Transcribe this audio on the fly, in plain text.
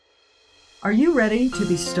Are you ready to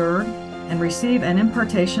be stirred and receive an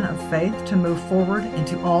impartation of faith to move forward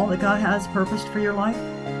into all that God has purposed for your life?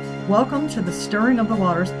 Welcome to the Stirring of the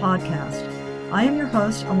Waters podcast. I am your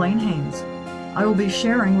host, Elaine Haynes. I will be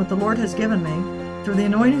sharing what the Lord has given me through the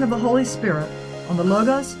anointing of the Holy Spirit on the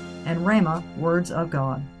Logos and Rhema words of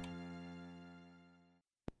God.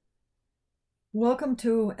 Welcome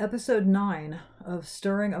to episode 9 of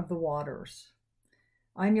Stirring of the Waters.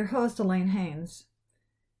 I'm your host, Elaine Haynes.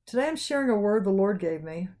 Today I'm sharing a word the Lord gave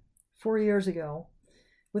me 4 years ago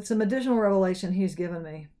with some additional revelation He's given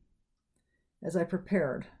me as I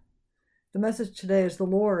prepared. The message today is the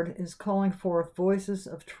Lord is calling forth voices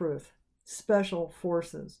of truth, special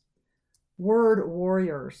forces, word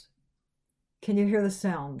warriors. Can you hear the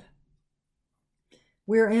sound?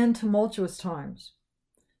 We are in tumultuous times,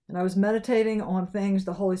 and I was meditating on things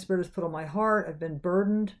the Holy Spirit has put on my heart. I've been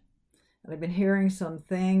burdened, and I've been hearing some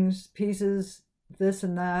things, pieces, this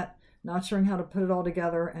and that, not sure how to put it all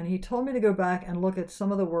together. And He told me to go back and look at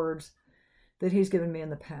some of the words that He's given me in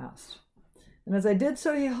the past. And as I did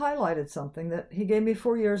so, He highlighted something that He gave me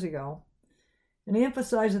 4 years ago. And He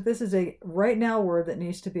emphasized that this is a right now word that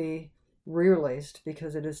needs to be re-released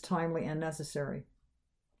because it is timely and necessary.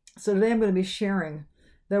 So today I'm going to be sharing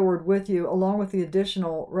that word with you, along with the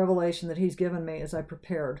additional revelation that He's given me as I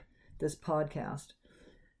prepared this podcast.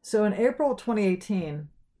 So in April 2018,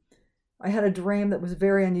 I had a dream that was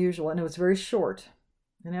very unusual, and it was very short.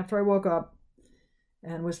 And after I woke up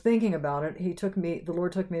and was thinking about it, the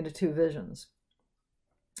Lord took me into 2 visions.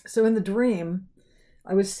 So in the dream,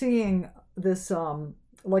 I was seeing this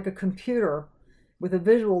like a computer with a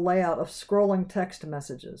visual layout of scrolling text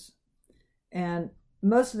messages. And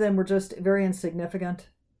most of them were just very insignificant.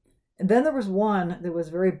 And then there was one that was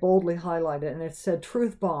very boldly highlighted, and it said,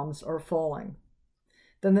 "Truth bombs are falling."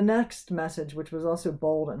 Then the next message, which was also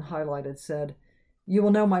bold and highlighted, said, "You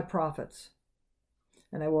will know my prophets."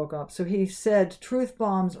 And I woke up. So He said, "Truth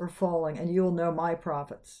bombs are falling, and you will know my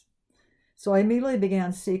prophets." So I immediately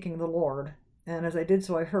began seeking the Lord. And as I did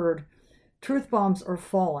so, I heard, "Truth bombs are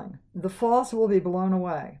falling. The false will be blown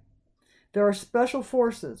away. There are special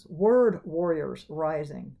forces, word warriors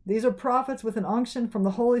rising. These are prophets with an unction from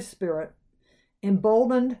the Holy Spirit,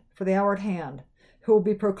 emboldened for the hour at hand, who will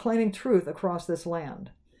be proclaiming truth across this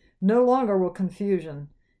land. No longer will confusion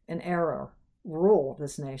and error rule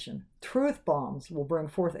this nation. Truth bombs will bring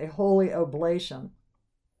forth a holy oblation."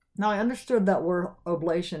 Now, I understood that word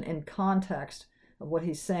oblation in context of what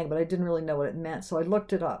He's saying, but I didn't really know what it meant, so I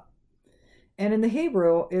looked it up. And in the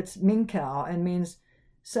Hebrew, it's minkau and means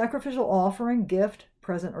sacrificial offering, gift,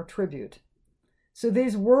 present, or tribute. So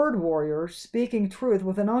these word warriors speaking truth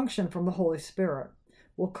with an unction from the Holy Spirit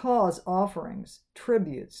will cause offerings,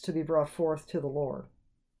 tributes to be brought forth to the Lord.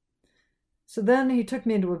 So then He took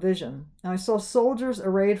me into a vision, and I saw soldiers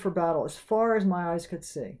arrayed for battle as far as my eyes could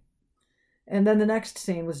see. And then the next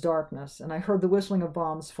scene was darkness, and I heard the whistling of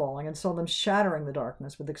bombs falling and saw them shattering the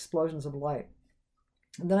darkness with explosions of light.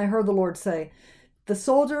 And then I heard the Lord say, "The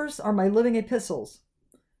soldiers are my living epistles,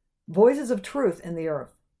 voices of truth in the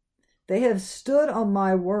earth. They have stood on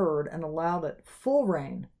my word and allowed it full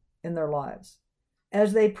reign in their lives.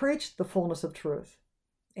 As they preach the fullness of truth,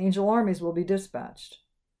 angel armies will be dispatched.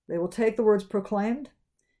 They will take the words proclaimed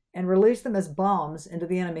and release them as bombs into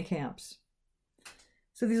the enemy camps."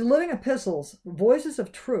 So these living epistles, voices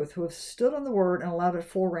of truth who have stood on the word and allowed it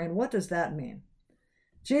full reign, what does that mean?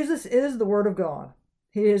 Jesus is the Word of God.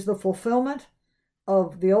 He is the fulfillment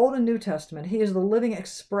of the Old and New Testament. He is the living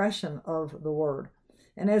expression of the Word.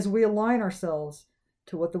 And as we align ourselves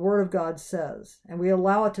to what the Word of God says, and we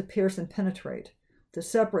allow it to pierce and penetrate, to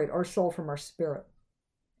separate our soul from our spirit.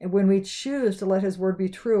 And when we choose to let His word be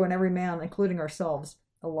true and every man, including ourselves,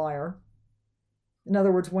 a liar. In other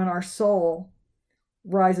words, when our soul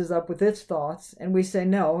rises up with its thoughts and we say,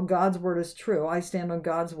 "No, God's word is true. I stand on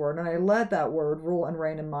God's word, and I let that word rule and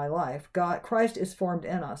reign in my life." Christ is formed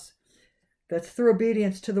in us. That's through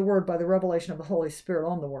obedience to the word by the revelation of the Holy Spirit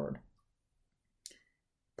on the word.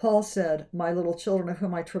 Paul said, "My little children, of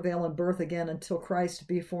whom I travail in birth again until Christ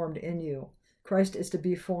be formed in you." Christ is to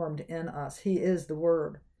be formed in us. He is the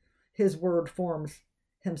Word. His Word forms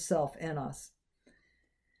Himself in us.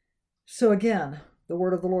 So again, the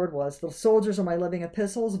word of the Lord was, "The soldiers are my living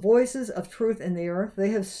epistles, voices of truth in the earth.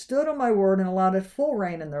 They have stood on my word and allowed it full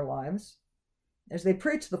reign in their lives. As they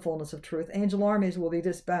preach the fullness of truth, angel armies will be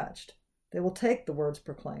dispatched. They will take the words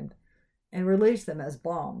proclaimed and release them as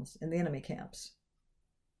bombs in the enemy camps."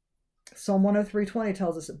 Psalm 103:20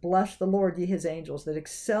 tells us, "Bless the Lord, ye His angels, that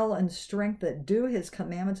excel in strength, that do His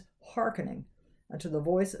commandments, hearkening unto the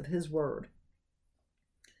voice of His word."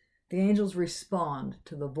 The angels respond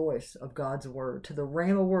to the voice of God's word, to the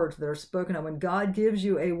rhema words that are spoken. And when God gives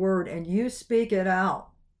you a word and you speak it out,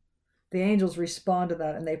 the angels respond to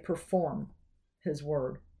that and they perform his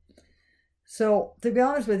word. So, to be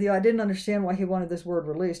honest with you, I didn't understand why he wanted this word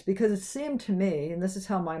released, because it seemed to me, and this is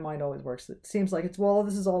how my mind always works, it seems like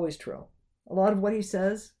this is always true. A lot of what he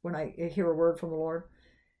says when I hear a word from the Lord,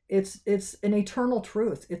 it's an eternal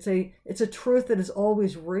truth. It's a truth that is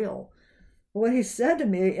always real. What he said to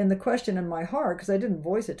me in the question in my heart, because I didn't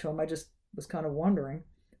voice it to him, I just was kind of wondering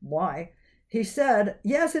why. He said,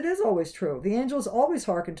 yes, it is always true. The angels always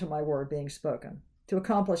hearken to my word being spoken to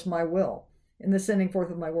accomplish my will in the sending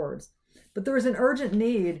forth of my words. But there is an urgent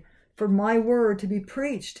need for my word to be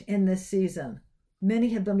preached in this season. Many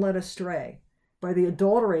have been led astray by the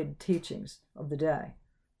adulterated teachings of the day.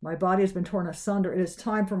 My body has been torn asunder. It is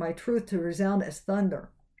time for my truth to resound as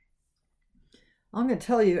thunder. I'm going to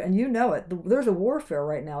tell you, and you know it, there's a warfare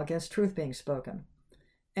right now against truth being spoken.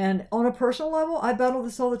 And on a personal level, I battle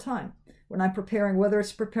this all the time when I'm preparing, whether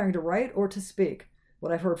it's preparing to write or to speak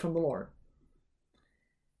what I've heard from the Lord.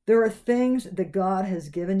 There are things that God has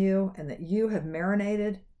given you and that you have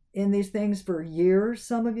marinated in these things for years,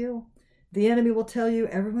 some of you. The enemy will tell you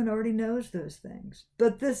everyone already knows those things.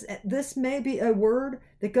 But this may be a word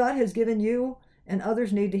that God has given you, and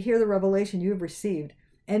others need to hear the revelation you have received.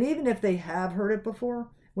 And even if they have heard it before,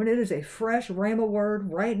 when it is a fresh rhema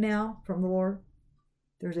word right now from the Lord,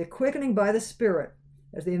 there's a quickening by the Spirit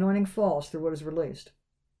as the anointing falls through what is released.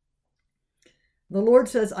 The Lord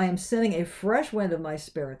says, I am sending a fresh wind of my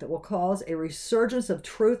Spirit that will cause a resurgence of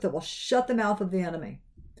truth that will shut the mouth of the enemy.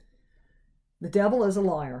 The devil is a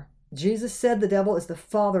liar. Jesus said the devil is the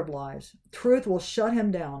father of lies. Truth will shut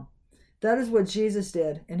him down. That is what Jesus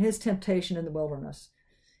did in his temptation in the wilderness.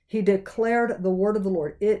 He declared the word of the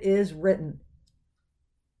Lord. It is written.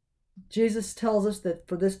 Jesus tells us that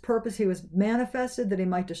for this purpose he was manifested, that he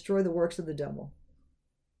might destroy the works of the devil.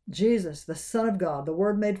 Jesus, the Son of God, the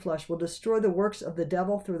Word made flesh, will destroy the works of the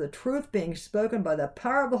devil through the truth being spoken by the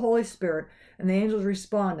power of the Holy Spirit and the angels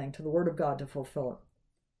responding to the Word of God to fulfill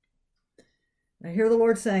it. I hear the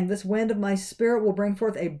Lord saying, this wind of my Spirit will bring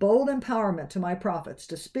forth a bold empowerment to my prophets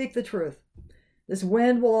to speak the truth. This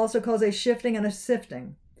wind will also cause a shifting and a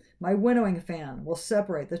sifting. My winnowing fan will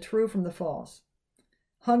separate the true from the false.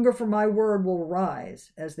 Hunger for my word will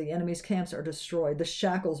rise as the enemy's camps are destroyed. The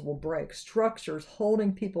shackles will break. Structures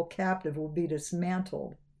holding people captive will be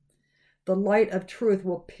dismantled. The light of truth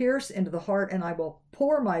will pierce into the heart, and I will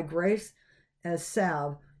pour my grace as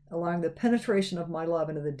salve, allowing the penetration of my love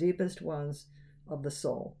into the deepest wounds of the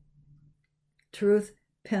soul. Truth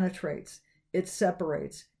penetrates. It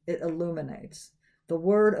separates. It illuminates. The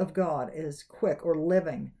word of God is quick or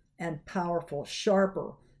living and powerful,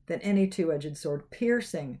 sharper than any two-edged sword,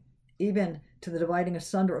 piercing even to the dividing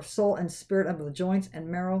asunder of soul and spirit, of the joints and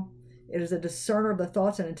marrow. It is a discerner of the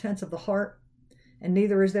thoughts and intents of the heart, and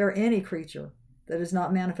neither is there any creature that is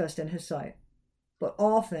not manifest in his sight. But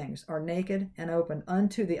all things are naked and open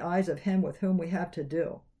unto the eyes of him with whom we have to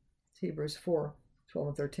do. It's Hebrews 4, 12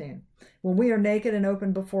 and 13. When we are naked and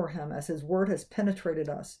open before him, as his word has penetrated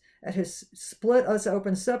us, as his split us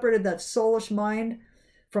open, separated that soulish mind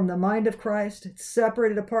from the mind of Christ, it's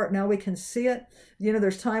separated apart. Now we can see it. You know,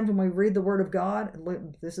 there's times when we read the word of God,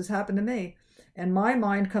 this has happened to me, and my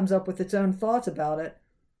mind comes up with its own thoughts about it,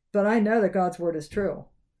 but I know that God's word is true.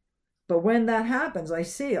 But when that happens, I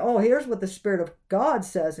see, oh, here's what the Spirit of God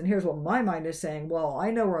says, and here's what my mind is saying. Well, I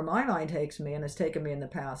know where my mind takes me and has taken me in the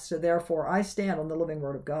past, so therefore I stand on the living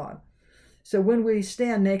word of God. So when we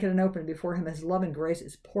stand naked and open before him, his love and grace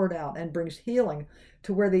is poured out and brings healing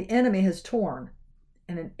to where the enemy has torn,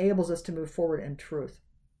 and enables us to move forward in truth.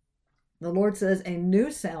 The Lord says a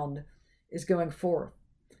new sound is going forth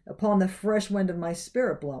upon the fresh wind of my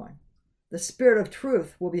Spirit blowing. The Spirit of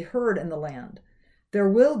truth will be heard in the land. There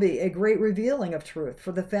will be a great revealing of truth,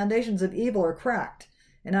 for the foundations of evil are cracked,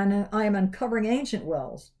 and I am uncovering ancient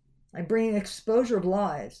wells. I'm bringing exposure of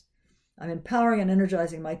lies. I'm empowering and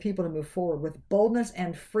energizing my people to move forward with boldness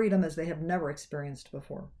and freedom as they have never experienced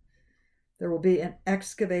before. There will be an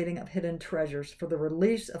excavating of hidden treasures for the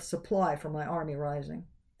release of supply from my army rising.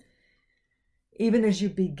 Even as you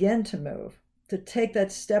begin to move, to take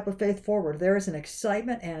that step of faith forward, there is an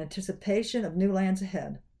excitement and anticipation of new lands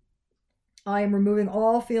ahead. I am removing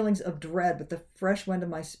all feelings of dread with the fresh wind of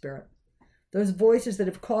my Spirit. Those voices that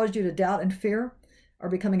have caused you to doubt and fear are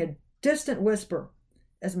becoming a distant whisper,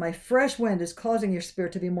 as my fresh wind is causing your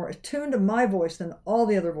spirit to be more attuned to my voice than all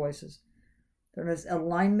the other voices. There is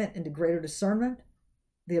alignment into greater discernment,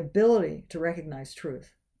 the ability to recognize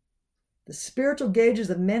truth. The spiritual gauges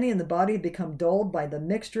of many in the body have become dulled by the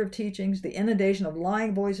mixture of teachings, the inundation of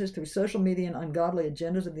lying voices through social media and ungodly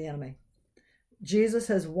agendas of the enemy. Jesus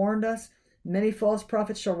has warned us, many false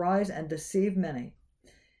prophets shall rise and deceive many.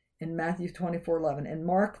 In Matthew 24:11. In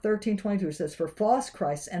Mark 13:22 it says, for false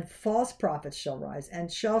Christs and false prophets shall rise and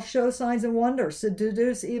shall show signs and wonders, to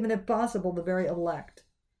seduce even if possible the very elect.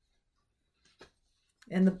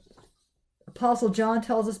 And the Apostle John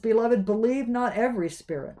tells us, beloved, believe not every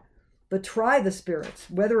spirit, but try the spirits,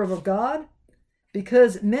 whether of God,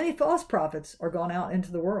 because many false prophets are gone out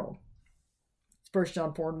into the world. 1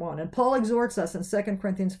 John 4:1. And Paul exhorts us in 2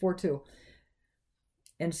 Corinthians 4:2.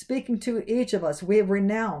 And speaking to each of us, we have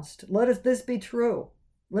renounced. Let this be true.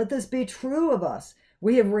 Let this be true of us.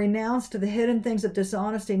 We have renounced the hidden things of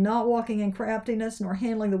dishonesty, not walking in craftiness, nor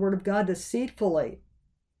handling the word of God deceitfully.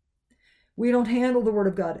 We don't handle the word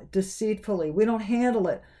of God deceitfully. We don't handle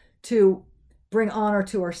it to bring honor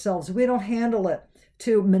to ourselves. We don't handle it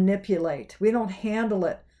to manipulate. We don't handle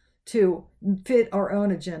it to fit our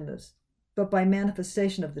own agendas, but by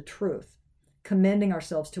manifestation of the truth, commending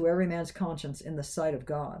ourselves to every man's conscience in the sight of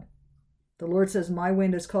God. The Lord says, my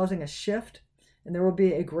wind is causing a shift, and there will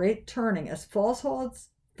be a great turning as falsehoods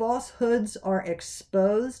are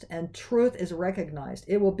exposed and truth is recognized.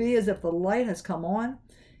 It will be as if the light has come on.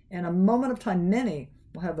 In a moment of time, many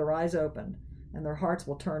will have their eyes opened, and their hearts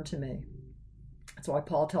will turn to me. That's why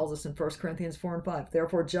Paul tells us in 1 Corinthians 4:5,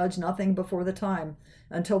 therefore judge nothing before the time,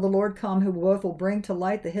 until the Lord come, who both will bring to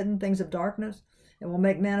light the hidden things of darkness, and will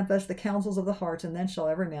make manifest the counsels of the hearts, and then shall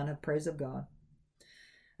every man have praise of God.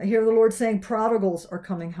 I hear the Lord saying prodigals are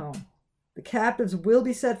coming home. The captives will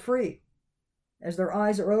be set free as their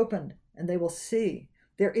eyes are opened, and they will see.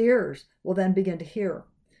 Their ears will then begin to hear.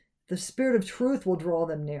 The Spirit of truth will draw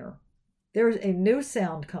them near. There is a new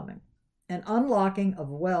sound coming, an unlocking of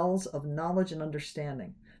wells of knowledge and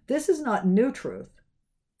understanding. This is not new truth,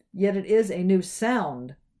 yet it is a new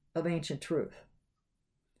sound of ancient truth.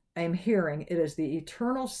 I am hearing it is the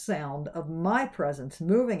eternal sound of my presence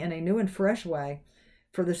moving in a new and fresh way,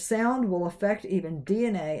 for the sound will affect even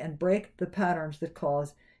DNA and break the patterns that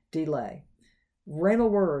cause delay. Rhema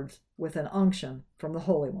words with an unction from the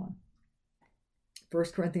Holy One.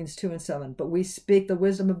 1 Corinthians 2:7. But we speak the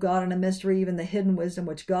wisdom of God in a mystery, even the hidden wisdom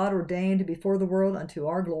which God ordained before the world unto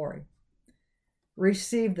our glory.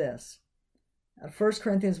 Receive this. 1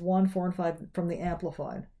 Corinthians 1:4-5 from the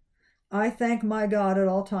Amplified. I thank my God at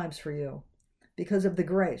all times for you, because of the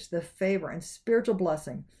grace, the favor, and spiritual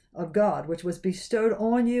blessing of God, which was bestowed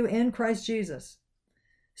on you in Christ Jesus,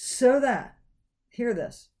 so that, hear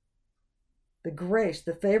this, the grace,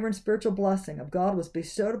 the favor, and spiritual blessing of God was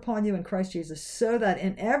bestowed upon you in Christ Jesus, so that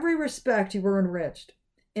in every respect you were enriched,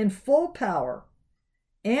 in full power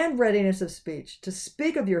and readiness of speech, to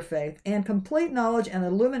speak of your faith, and complete knowledge and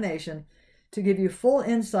illumination to give you full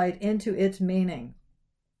insight into its meaning.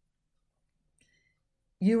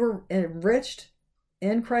 You were enriched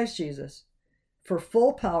in Christ Jesus for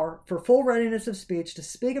full power, for full readiness of speech, to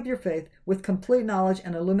speak of your faith with complete knowledge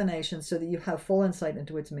and illumination so that you have full insight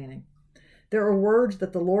into its meaning. There are words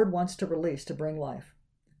that the Lord wants to release to bring life.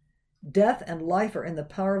 Death and life are in the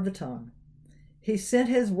power of the tongue. He sent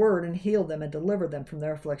his word and healed them and delivered them from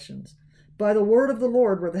their afflictions. By the word of the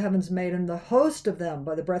Lord were the heavens made, and the host of them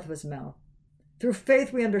by the breath of his mouth. Through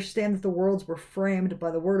faith we understand that the worlds were framed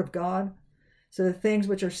by the word of God, so the things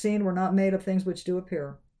which are seen were not made of things which do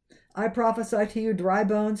appear. I prophesy to you, dry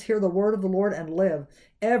bones, hear the word of the Lord and live.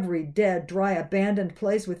 Every dead, dry, abandoned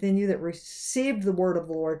place within you that received the word of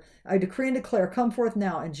the Lord, I decree and declare, come forth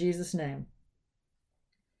now in Jesus' name.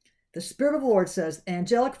 The Spirit of the Lord says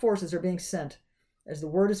angelic forces are being sent as the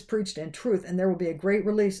word is preached in truth, and there will be a great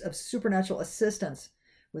release of supernatural assistance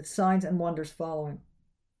with signs and wonders following.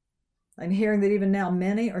 I'm hearing that even now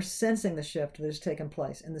many are sensing the shift that has taken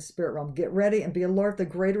place in the spirit realm. Get ready and be alert. The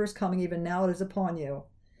greater is coming. Even now it is upon you.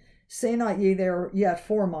 Say not ye, there are yet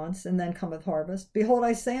 4 months, and then cometh harvest. Behold,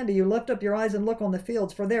 I say unto you, lift up your eyes and look on the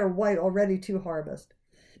fields, for they are white already to harvest.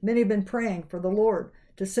 Many have been praying for the Lord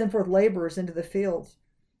to send forth laborers into the fields.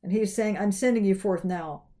 And he is saying, I'm sending you forth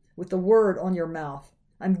now with the word on your mouth.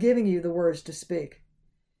 I'm giving you the words to speak.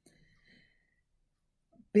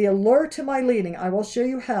 Be alert to my leading. I will show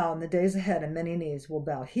you how in the days ahead, and many knees will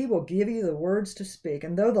bow. He will give you the words to speak.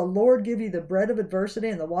 And though the Lord give you the bread of adversity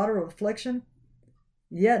and the water of affliction,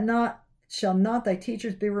 yet shall not thy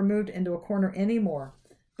teachers be removed into a corner any more.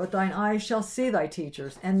 But thine eyes shall see thy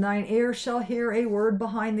teachers, and thine ears shall hear a word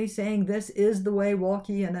behind thee, saying, this is the way, walk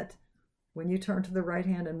ye in it. When you turn to the right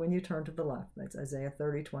hand and when you turn to the left. That's Isaiah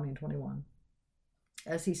 30, 20, and 21.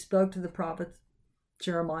 As he spoke to the prophets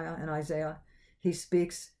Jeremiah and Isaiah, he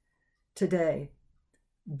speaks today.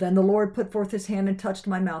 Then the Lord put forth his hand and touched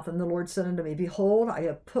my mouth, and the Lord said unto me, Behold, I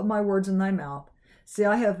have put my words in thy mouth. See,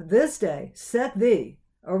 I have this day set thee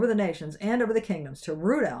over the nations and over the kingdoms, to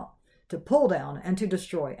root out, to pull down, and to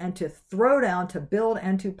destroy, and to throw down, to build,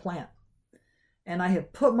 and to plant. And I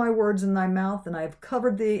have put my words in thy mouth, and I have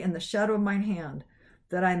covered thee in the shadow of mine hand,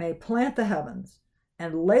 that I may plant the heavens,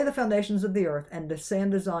 and lay the foundations of the earth, and to say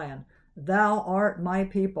unto Zion, Thou art my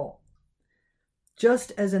people.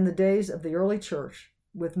 Just as in the days of the early church,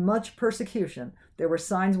 with much persecution, there were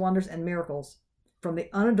signs, wonders, and miracles from the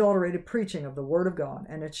unadulterated preaching of the word of God,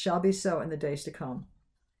 and it shall be so in the days to come.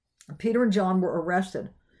 Peter and John were arrested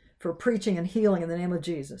for preaching and healing in the name of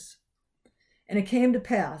Jesus. And it came to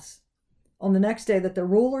pass on the next day that the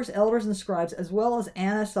rulers, elders, and scribes, as well as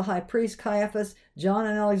Annas the high priest, Caiaphas, John,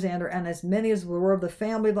 and Alexander, and as many as were of the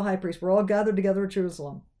family of the high priest, were all gathered together at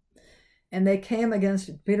Jerusalem. And they came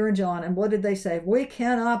against Peter and John, and what did they say? We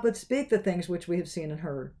cannot but speak the things which we have seen and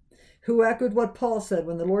heard. Who echoed what Paul said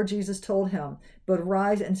when the Lord Jesus told him, But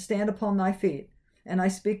rise and stand upon thy feet, and I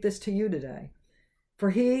speak this to you today. For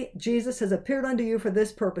he, Jesus, has appeared unto you for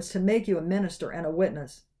this purpose, to make you a minister and a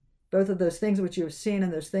witness, both of those things which you have seen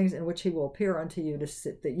and those things in which he will appear unto you,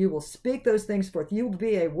 that you will speak those things forth. You will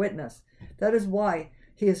be a witness. That is why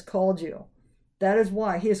he has called you. That is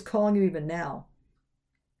why he is calling you even now.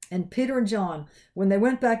 And Peter and John, when they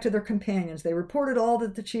went back to their companions, they reported all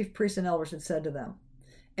that the chief priests and elders had said to them.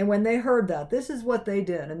 And when they heard that, this is what they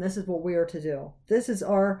did, and this is what we are to do. This is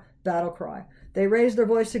our battle cry. They raised their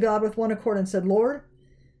voice to God with one accord and said, Lord,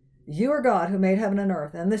 you are God who made heaven and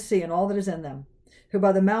earth and the sea and all that is in them, who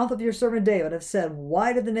by the mouth of your servant David have said,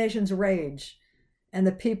 Why did the nations rage and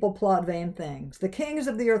the people plot vain things? The kings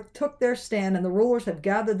of the earth took their stand, and the rulers have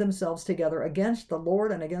gathered themselves together against the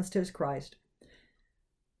Lord and against his Christ.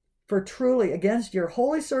 For truly against your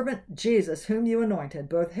holy servant Jesus, whom you anointed,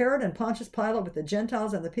 both Herod and Pontius Pilate with the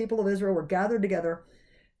Gentiles and the people of Israel were gathered together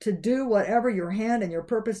to do whatever your hand and your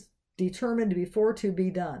purpose determined before to be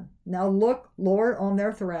done. Now look, Lord, on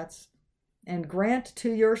their threats, and grant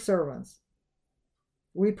to your servants.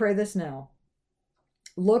 We pray this now.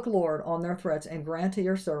 Look, Lord, on their threats, and grant to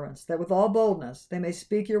your servants, that with all boldness they may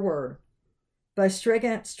speak your word, by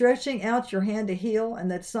stretching out your hand to heal, and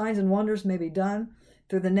that signs and wonders may be done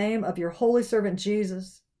through the name of your holy servant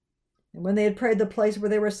Jesus. And when they had prayed, the place where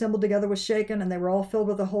they were assembled together was shaken, and they were all filled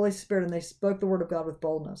with the Holy Spirit, and they spoke the word of God with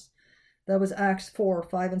boldness. That was Acts 4,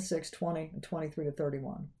 5 and 6, 20 and 23 to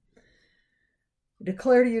 31. I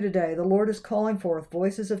declare to you today, the Lord is calling forth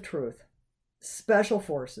voices of truth, special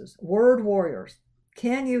forces, word warriors.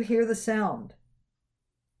 Can you hear the sound?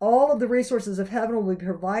 All of the resources of heaven will be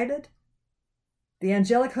provided. The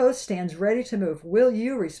angelic host stands ready to move. Will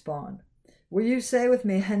you respond? Will you say with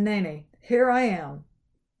me, Hanani, here I am.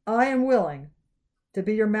 I am willing to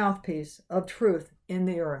be your mouthpiece of truth in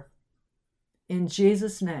the earth. In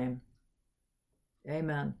Jesus' name,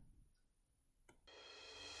 amen.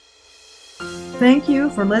 Thank you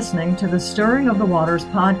for listening to the Stirring of the Waters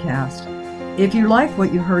podcast. If you liked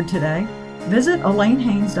what you heard today, visit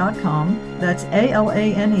ElaineHaynes.com, that's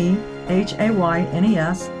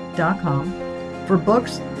ALANEHAYNES.com, for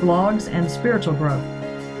books, blogs, and spiritual growth.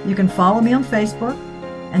 You can follow me on Facebook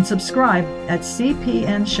and subscribe at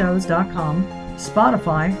cpnshows.com,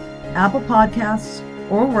 Spotify, Apple Podcasts,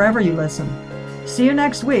 or wherever you listen. See you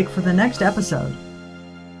next week for the next episode.